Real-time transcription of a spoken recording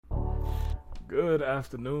Good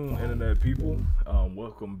afternoon, internet people.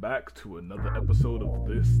 Welcome back to another episode of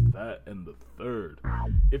This, That, and the Third.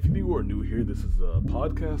 If you are new here, this is a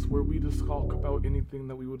podcast where we just talk about anything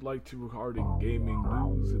that we would like to regarding gaming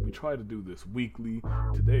news. We try to do this weekly.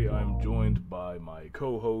 Today I'm joined by my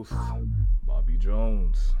co-host, Bobby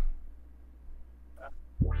Jones.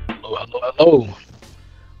 Hello.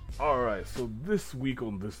 Alright, so this week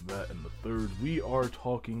on This, That, and the Third, we are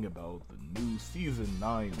talking about the new Season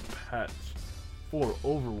 9 patch for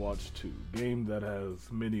Overwatch 2, game that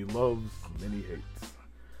has many loves, many hates.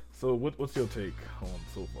 So what's your take on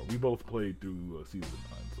so far? We both played through Season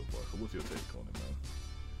 9 so far, so what's your take on it,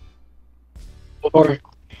 man? Or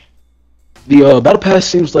the battle pass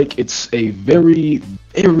seems like it's a very,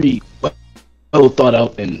 very well thought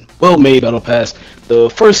out and well made battle pass. The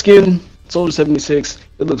first skin, Soldier 76,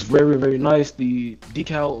 it looks very, very nice. The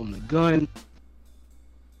decal on the gun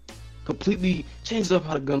completely changes up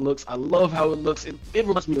how the gun looks. I love how it looks. It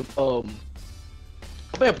reminds me of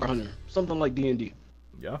Vampire Hunter, something like D&D.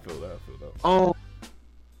 Yeah, I feel that. Um,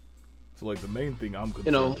 So like the main thing I'm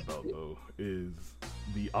concerned about though is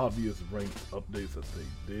the obvious ranked updates that they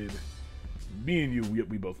did. Me and you,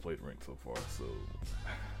 we both played ranked so far, so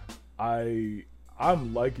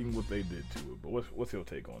I'm liking what they did to it. But what's your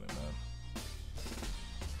take on it, man?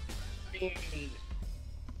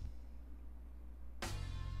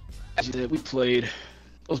 that we played,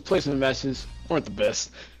 those placement matches weren't the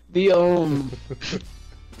best. The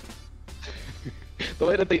the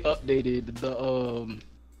way that they updated the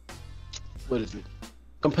what is it?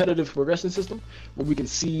 Competitive progression system, where we can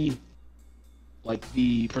see like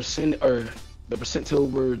the percent or the percentile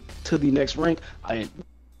we're to the next rank. I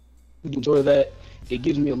enjoy that. It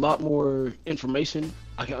gives me a lot more information.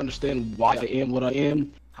 I can understand why I am what I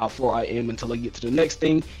am, how far I am until I get to the next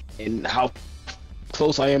thing, and how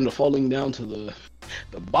close I am to falling down to the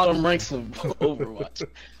bottom ranks of Overwatch.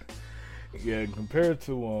 Yeah, compared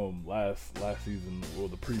to last season or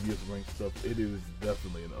the previous ranked stuff, it is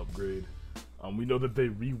definitely an upgrade. We know that they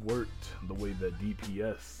reworked the way that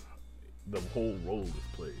DPS, the whole role is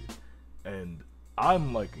played, and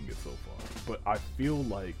I'm liking it so far. But I feel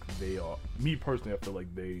like me personally, I feel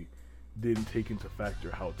like they didn't take into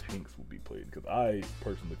factor how tanks will be played. Because I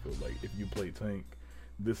personally feel like if you play tank,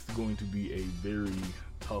 this is going to be a very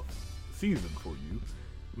tough season for you.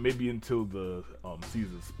 Maybe until the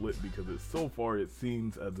season split, because so far it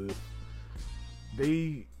seems as if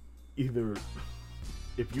they either,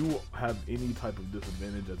 if you have any type of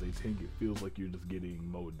disadvantage as a tank, it feels like you're just getting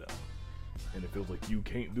mowed down, and it feels like you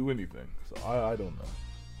can't do anything. So I don't know.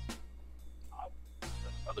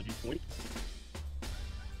 Another viewpoint.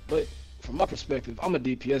 But from my perspective, I'm a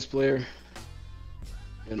DPS player,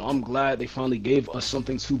 and I'm glad they finally gave us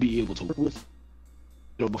something to be able to work with.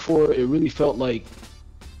 Before it really felt like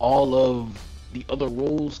all of the other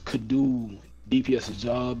roles could do DPS's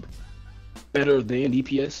job better than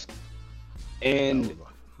DPS, and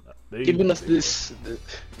giving us this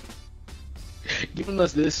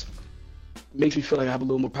makes me feel like I have a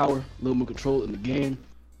little more power, a little more control in the game.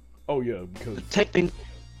 Oh yeah, because the tank thing.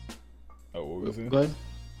 Oh, what was it? Go ahead.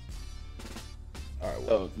 All right.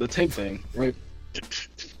 Well. The tank thing, right?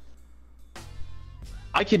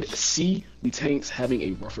 I could see the tanks having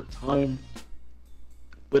a rougher time,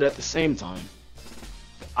 but at the same time,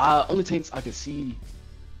 only tanks I can see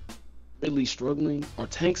really struggling are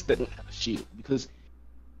tanks that don't have a shield, because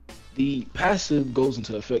the passive goes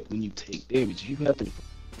into effect when you take damage. You have to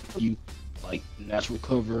like natural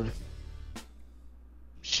cover,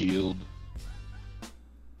 shield,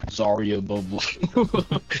 Zarya bubble.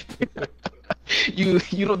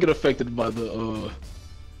 you don't get affected by the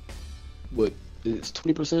what is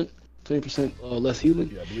 20% less healing.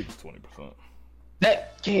 Yeah, I believe it's 20%.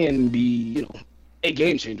 That can be a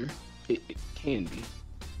game changer. It can be,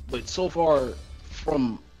 but so far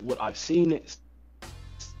from what I've seen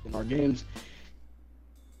in our games,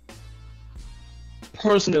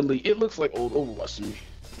 personally, it looks like old Overwatch to me.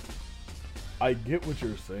 I get what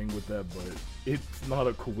you're saying with that, but it's not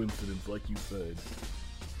a coincidence, like you said.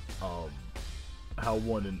 How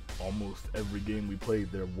in almost every game we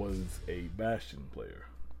played, there was a Bastion player,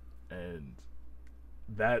 and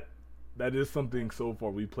that is something. So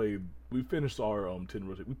far, we finished our 10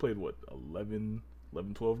 rotation. We played what 11,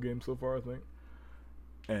 12 games so far, I think,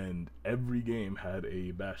 and every game had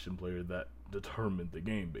a Bastion player that determined the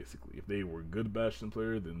game. Basically, if they were a good Bastion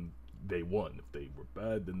player, then they won. If they were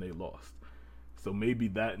bad, then they lost. So maybe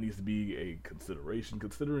that needs to be a consideration,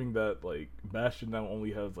 considering that like Bastion now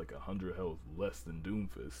only has like 100 health less than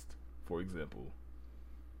Doomfist, for example.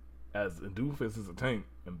 As Doomfist is a tank,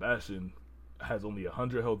 and Bastion has only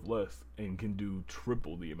 100 health less and can do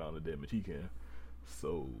triple the amount of damage he can.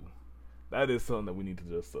 So that is something that we need to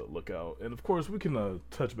just look out. And of course, we can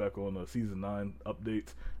touch back on Season 9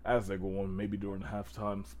 updates as they go on, maybe during the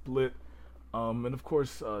halftime split. And of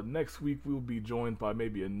course, next week we will be joined by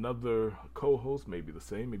maybe another co-host, maybe the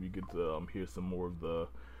same. Maybe you get to hear some more of the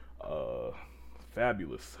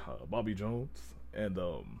fabulous Bobby Jones. And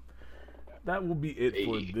that will be it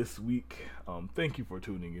for this week. Thank you for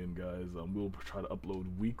tuning in, guys. We'll try to upload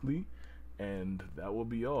weekly. And that will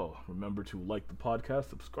be all. Remember to like the podcast,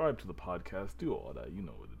 subscribe to the podcast, do all that. You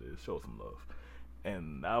know what it is. Show some love.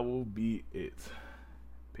 And that will be it.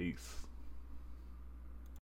 Peace.